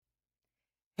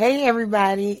Hey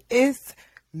everybody, it's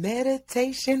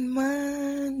Meditation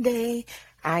Monday.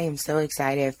 I am so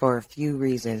excited for a few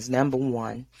reasons. Number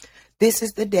one, this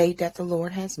is the day that the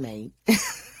Lord has made.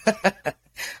 I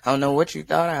don't know what you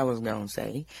thought I was going to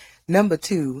say. Number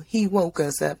two, He woke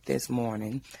us up this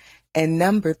morning. And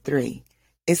number three,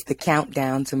 it's the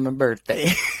countdown to my birthday.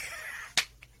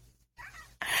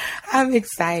 I'm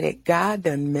excited. God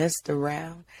done messed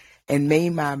around and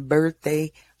made my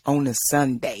birthday on a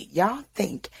Sunday. Y'all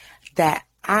think that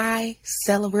I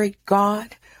celebrate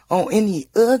God on any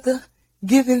other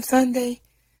given Sunday?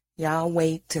 Y'all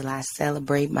wait till I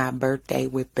celebrate my birthday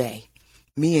with Bay.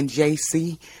 Me and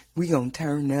JC, we gonna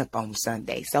turn up on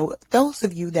Sunday. So those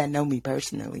of you that know me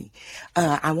personally,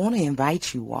 I want to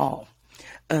invite you all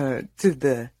to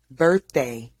the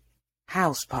birthday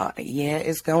house party. Yeah,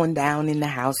 it's going down in the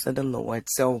house of the Lord.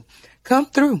 So come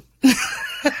through.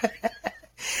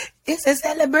 It's a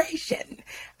celebration.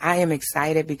 I am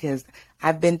excited because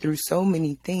I've been through so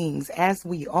many things, as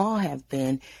we all have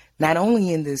been, not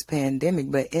only in this pandemic,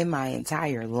 but in my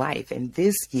entire life. And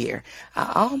this year,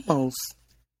 I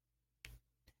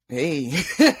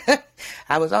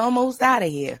was almost out of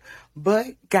here, but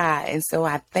God. And so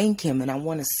I thank Him, and I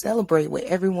want to celebrate with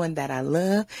everyone that I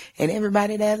love and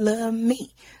everybody that love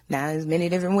me. Now, there's many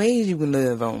different ways you can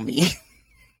love on me.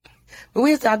 But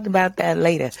we'll talk about that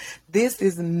later. This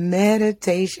is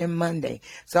Meditation Monday.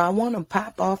 So I want to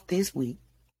pop off this week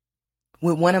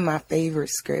with one of my favorite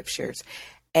scriptures.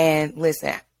 And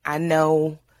listen, I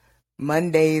know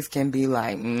Mondays can be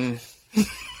like,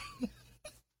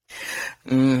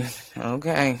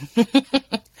 okay.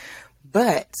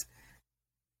 But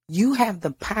you have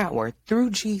the power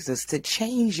through Jesus to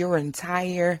change your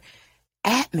entire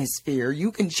atmosphere.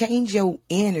 You can change your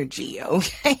energy,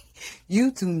 okay? You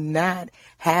do not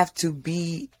have to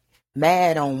be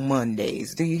mad on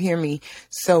Mondays. Do you hear me?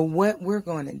 So what we're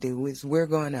going to do is we're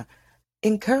going to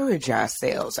encourage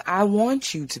ourselves. I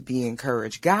want you to be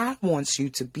encouraged. God wants you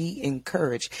to be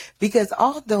encouraged, because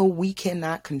although we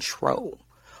cannot control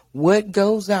what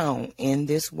goes on in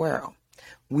this world,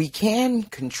 we can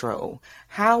control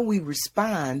how we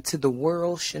respond to the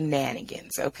world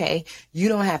shenanigans, okay? You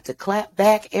don't have to clap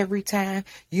back every time.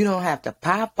 You don't have to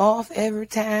pop off every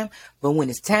time. But when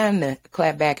it's time to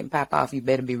clap back and pop off, you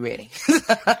better be ready.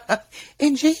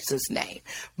 In Jesus' name.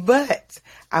 But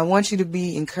I want you to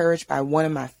be encouraged by one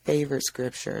of my favorite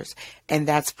scriptures, and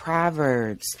that's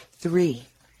Proverbs 3,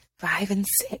 5, and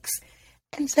 6.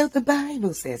 And so the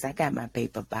Bible says, I got my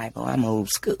paper Bible. I'm old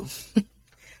school.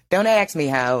 Don't ask me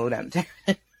how old I'm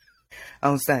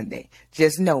on Sunday.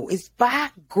 Just know it's by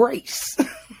grace.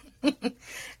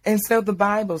 And so the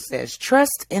Bible says,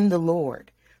 trust in the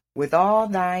Lord with all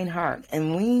thine heart,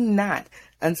 and lean not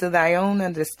unto thy own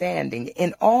understanding.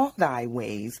 In all thy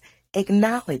ways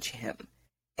acknowledge him,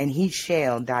 and he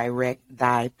shall direct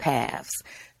thy paths.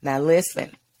 Now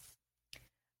listen,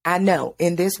 I know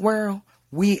in this world,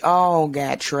 we all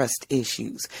got trust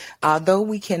issues. Although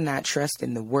we cannot trust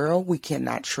in the world, we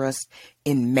cannot trust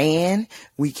in man,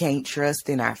 we can't trust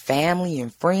in our family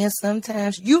and friends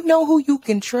sometimes. You know who you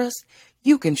can trust?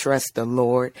 You can trust the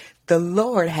Lord. The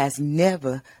Lord has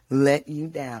never let you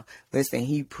down. Listen,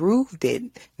 He proved it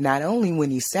not only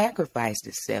when He sacrificed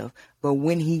Himself, but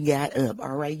when He got up.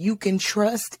 All right, you can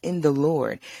trust in the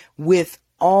Lord with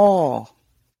all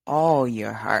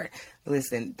your heart.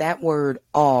 Listen, that word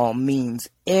all means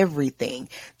everything.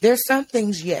 There's some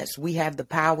things, yes, we have the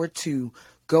power to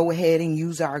go ahead and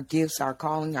use our gifts, our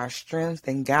calling, our strength,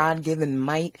 and God-given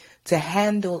might to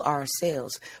handle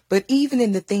ourselves. But even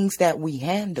in the things that we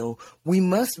handle, we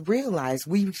must realize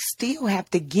we still have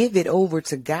to give it over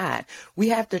to God. We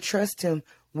have to trust Him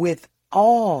with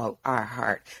all our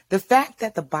heart. The fact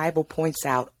that the Bible points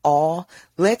out all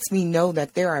lets me know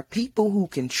that there are people who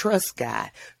can trust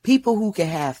God, people who can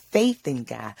have faith in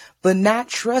God, but not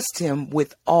trust Him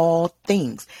with all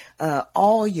things,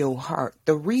 all your heart.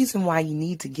 The reason why you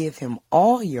need to give Him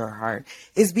all your heart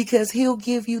is because He'll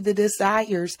give you the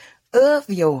desires of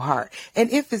your heart.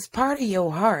 And if it's part of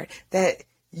your heart that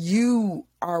you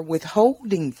are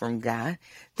withholding from God,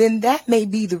 then that may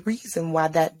be the reason why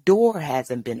that door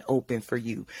hasn't been open for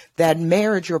you, that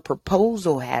marriage or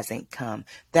proposal hasn't come,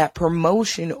 that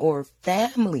promotion or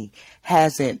family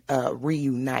hasn't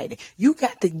reunited. You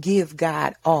got to give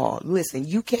God all. Listen,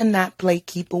 you cannot play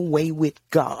keep away with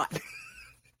God.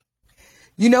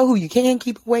 You know who you can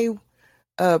keep away with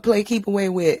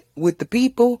the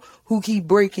people who keep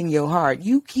breaking your heart.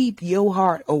 You keep your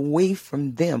heart away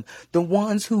from them, the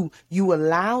ones who you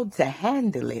allowed to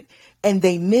handle it and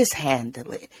they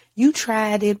mishandle it. You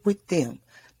tried it with them.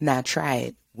 Now try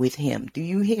it with him. Do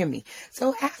you hear me?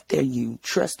 So after you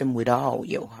trust him with all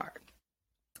your heart,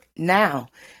 now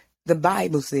the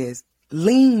Bible says,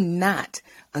 lean not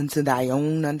unto thy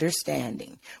own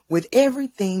understanding. With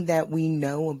everything that we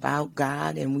know about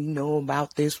God and we know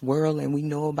about this world and we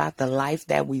know about the life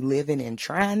that we live in and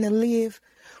trying to live,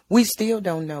 we still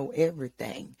don't know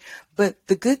everything. But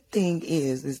the good thing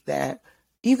is that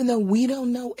even though we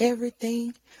don't know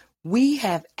everything, we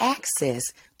have access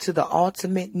to the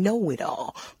ultimate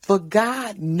know-it-all. For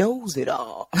God knows it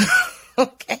all.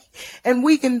 Okay? And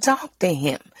we can talk to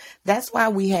him. That's why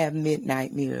we have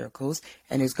Midnight Miracles,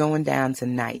 and it's going down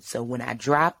tonight. So when I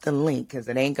drop the link, because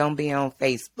it ain't going to be on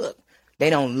Facebook, they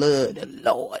don't love the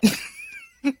Lord.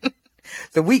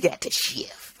 So we got to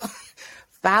shift.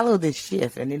 Follow the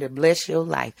shift, and it'll bless your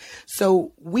life.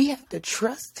 So we have to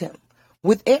trust him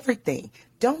with everything.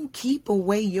 Don't keep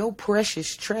away your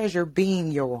precious treasure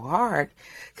being your heart.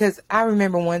 Because I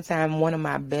remember one time one of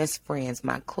my best friends,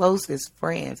 my closest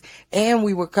friends, and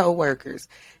we were co-workers,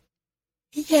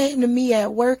 he came to me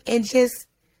at work and just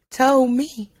told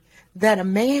me that a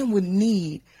man would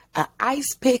need an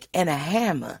ice pick and a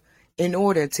hammer in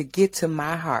order to get to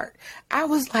my heart. I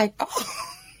was like, oh,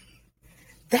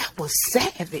 that was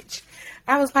savage.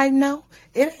 I was like, no,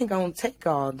 it ain't going to take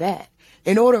all that.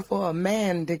 In order for a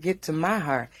man to get to my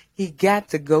heart, he got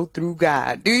to go through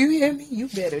God. Do you hear me? You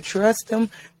better trust him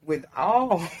with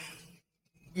all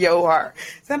your heart.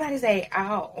 Somebody say,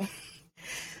 "Ow."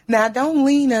 Now, don't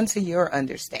lean unto your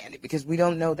understanding, because we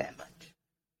don't know that much.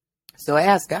 So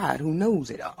ask God, who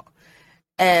knows it all.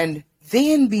 And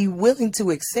then be willing to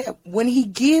accept when he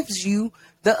gives you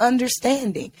the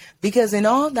understanding. Because in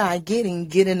all thy getting,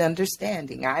 get an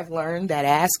understanding. I've learned that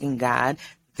asking God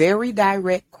very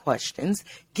direct questions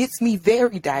gets me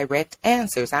very direct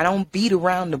answers. I don't beat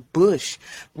around the bush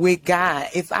with God.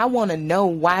 If I want to know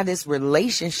why this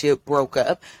relationship broke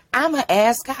up, I'm going to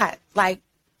ask God, like,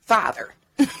 Father,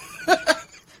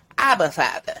 Abba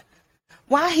Father,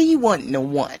 why he wasn't the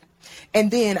one? And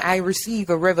then I receive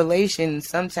a revelation.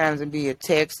 Sometimes it'd be a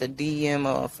text, a DM,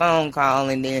 or a phone call.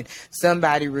 And then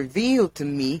somebody revealed to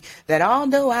me that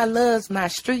although I love my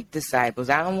street disciples,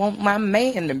 I don't want my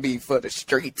man to be for the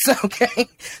streets. Okay.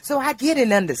 So I get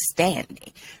an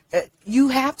understanding. You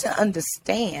have to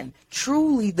understand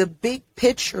truly the big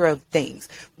picture of things.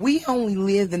 We only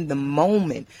live in the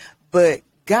moment, but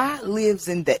God lives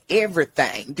in the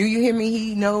everything. Do you hear me?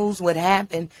 He knows what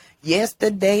happened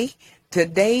yesterday,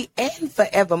 today, and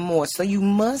forevermore. So you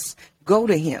must go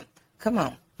to him. Come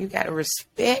on. You got to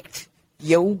respect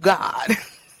your God.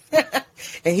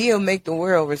 And he'll make the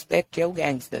world respect your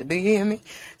gangster. Do you hear me?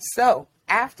 So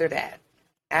after that,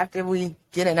 after we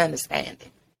get an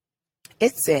understanding,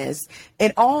 it says,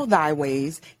 in all thy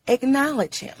ways,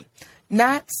 acknowledge him.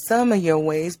 Not some of your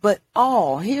ways, but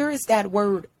all. Here is that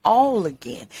word all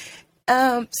again.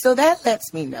 So that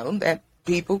lets me know that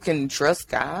people can trust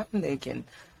God. They can,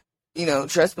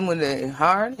 trust him with their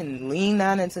heart and lean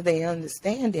not into their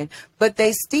understanding, but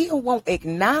they still won't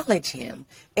acknowledge him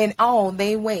in all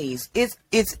their ways.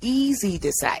 It's easy,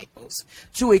 disciples,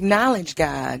 to acknowledge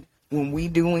God when we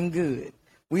doing good.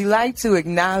 We like to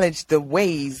acknowledge the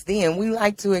ways then. We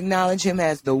like to acknowledge him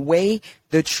as the way,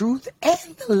 the truth,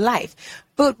 and the life.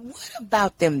 But what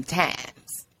about them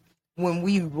times when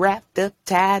we wrapped up,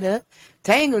 tied up,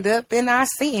 tangled up in our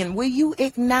sin? Will you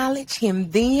acknowledge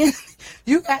him then?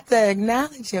 You got to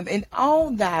acknowledge him in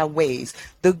all thy ways,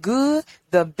 the good,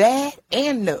 the bad,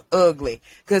 and the ugly,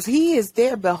 because he is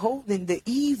there beholding the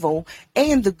evil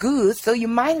and the good. So you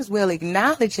might as well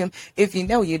acknowledge him if you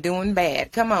know you're doing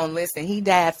bad. Come on, listen, he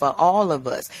died for all of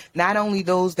us, not only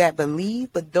those that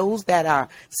believe, but those that are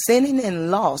sinning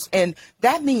and lost. And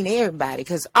that means everybody,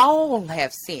 because all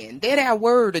have sinned. There's that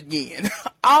word again.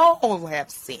 All have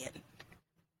sinned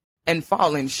and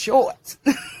fallen short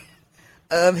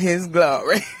of his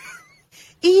glory.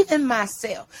 Even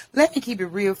myself. Let me keep it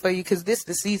real for you, because this is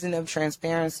the season of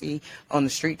transparency on the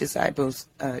Street Disciples.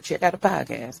 Check out the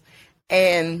podcast.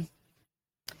 And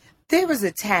there was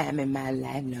a time in my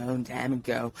life, long time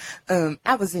ago,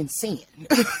 I was in sin.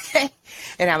 Okay?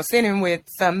 And I was sinning with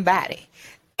somebody.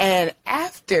 And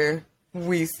after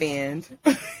we sinned,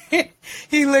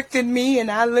 he looked at me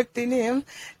and I looked at him,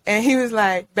 and he was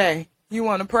like, "Babe, you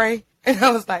want to pray?" And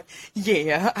I was like,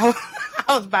 yeah.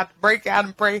 I was about to break out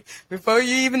and pray before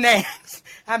you even asked.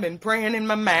 I've been praying in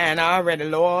my mind already.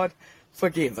 Lord,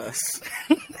 forgive us.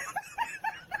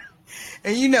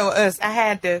 And you know us, I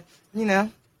had to,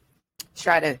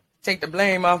 try to take the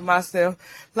blame off myself.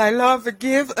 Like, Lord,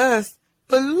 forgive us.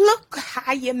 But look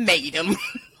how you made him.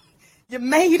 You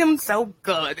made him so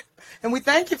good. And we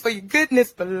thank you for your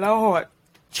goodness, but Lord,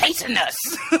 chasing us.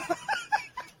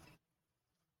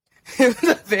 It was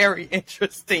a very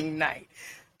interesting night.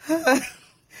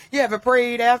 You ever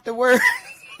prayed afterward?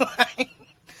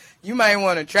 You might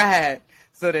want to try it.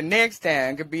 So the next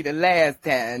time could be the last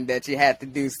time that you have to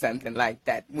do something like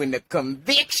that. When the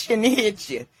conviction hits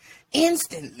you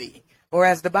instantly, or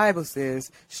as the Bible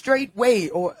says, straightway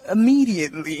or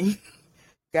immediately.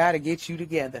 Got to get you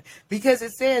together. Because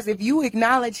it says if you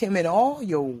acknowledge him in all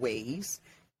your ways,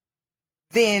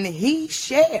 then he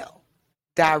shall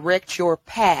direct your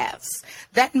paths.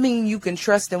 That means you can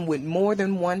trust him with more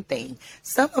than one thing.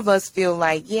 Some of us feel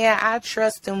like, yeah, I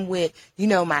trust him with,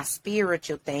 my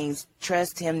spiritual things.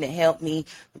 Trust him to help me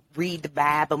read the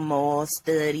Bible more,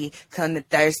 study, come to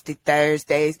Thirsty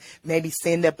Thursdays, maybe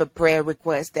send up a prayer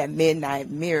request at Midnight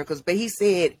Miracles. But he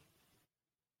said,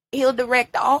 he'll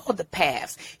direct all the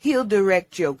paths. He'll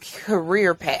direct your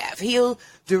career path. He'll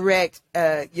direct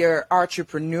your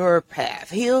entrepreneur path.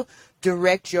 He'll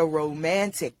direct your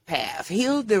romantic path.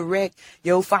 He'll direct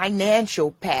your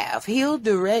financial path. He'll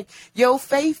direct your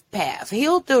faith path.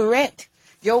 He'll direct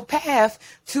your path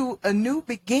to a new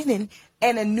beginning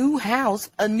and a new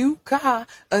house, a new car,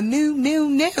 a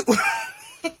new.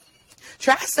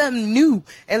 Try something new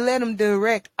and let him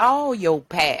direct all your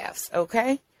paths,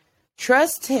 okay?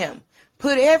 Trust him.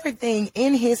 Put everything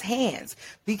in his hands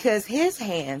because his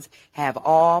hands have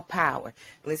all power.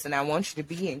 Listen, I want you to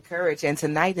be encouraged. And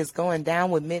tonight is going down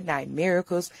with Midnight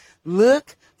Miracles.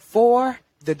 Look for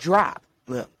the drop.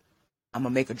 Look, I'm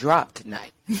going to make a drop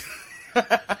tonight.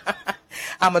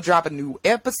 I'm going to drop a new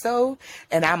episode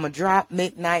and I'm going to drop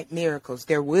Midnight Miracles.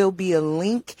 There will be a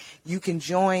link. You can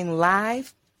join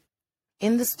live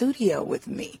in the studio with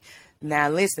me. Now,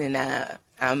 listen,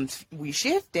 we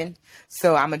shifting,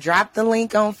 so I'm gonna drop the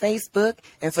link on Facebook.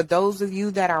 And for those of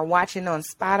you that are watching on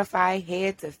Spotify,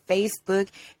 head to Facebook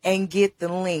and get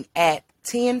the link at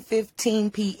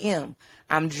 10:15 p.m.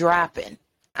 I'm dropping.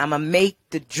 I'm gonna make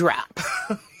the drop.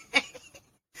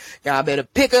 Y'all better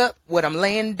pick up what I'm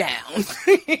laying down.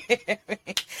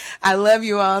 I love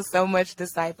you all so much,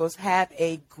 disciples. Have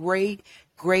a great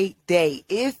day.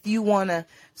 If you want to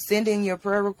send in your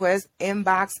prayer request,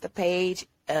 inbox the page,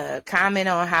 comment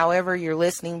on however you're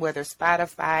listening, whether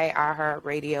Spotify,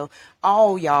 iHeartRadio,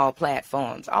 all y'all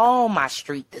platforms, all my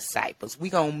street disciples. We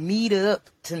gonna meet up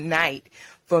tonight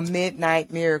for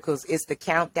Midnight Miracles. It's the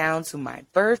countdown to my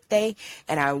birthday,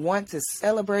 and I want to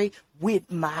celebrate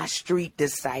with my street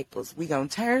disciples. We gonna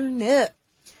turn up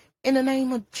in the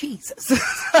name of Jesus.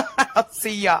 I'll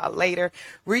see y'all later.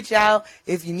 Reach out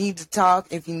if you need to talk,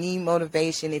 if you need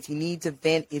motivation, if you need to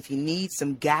vent, if you need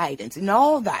some guidance in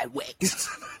all thy ways.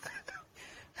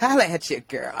 Holla at you,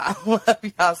 girl. I love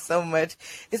y'all so much.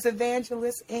 It's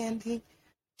Evangelist Andy.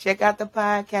 Check out the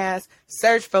podcast.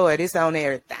 Search for it. It's on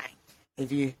everything.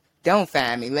 If you don't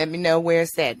find me, let me know where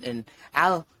it's at, and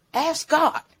I'll ask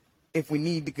God if we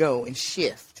need to go and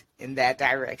shift in that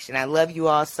direction. I love you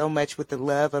all so much with the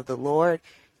love of the Lord.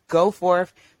 Go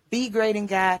forth, be great in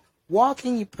God, walk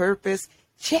in your purpose,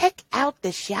 check out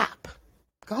the shop.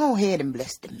 Go ahead and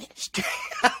bless the ministry.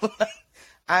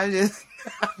 I'm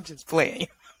just playing.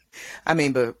 I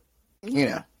mean, but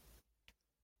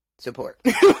support.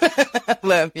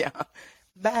 Love y'all.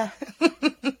 Bye.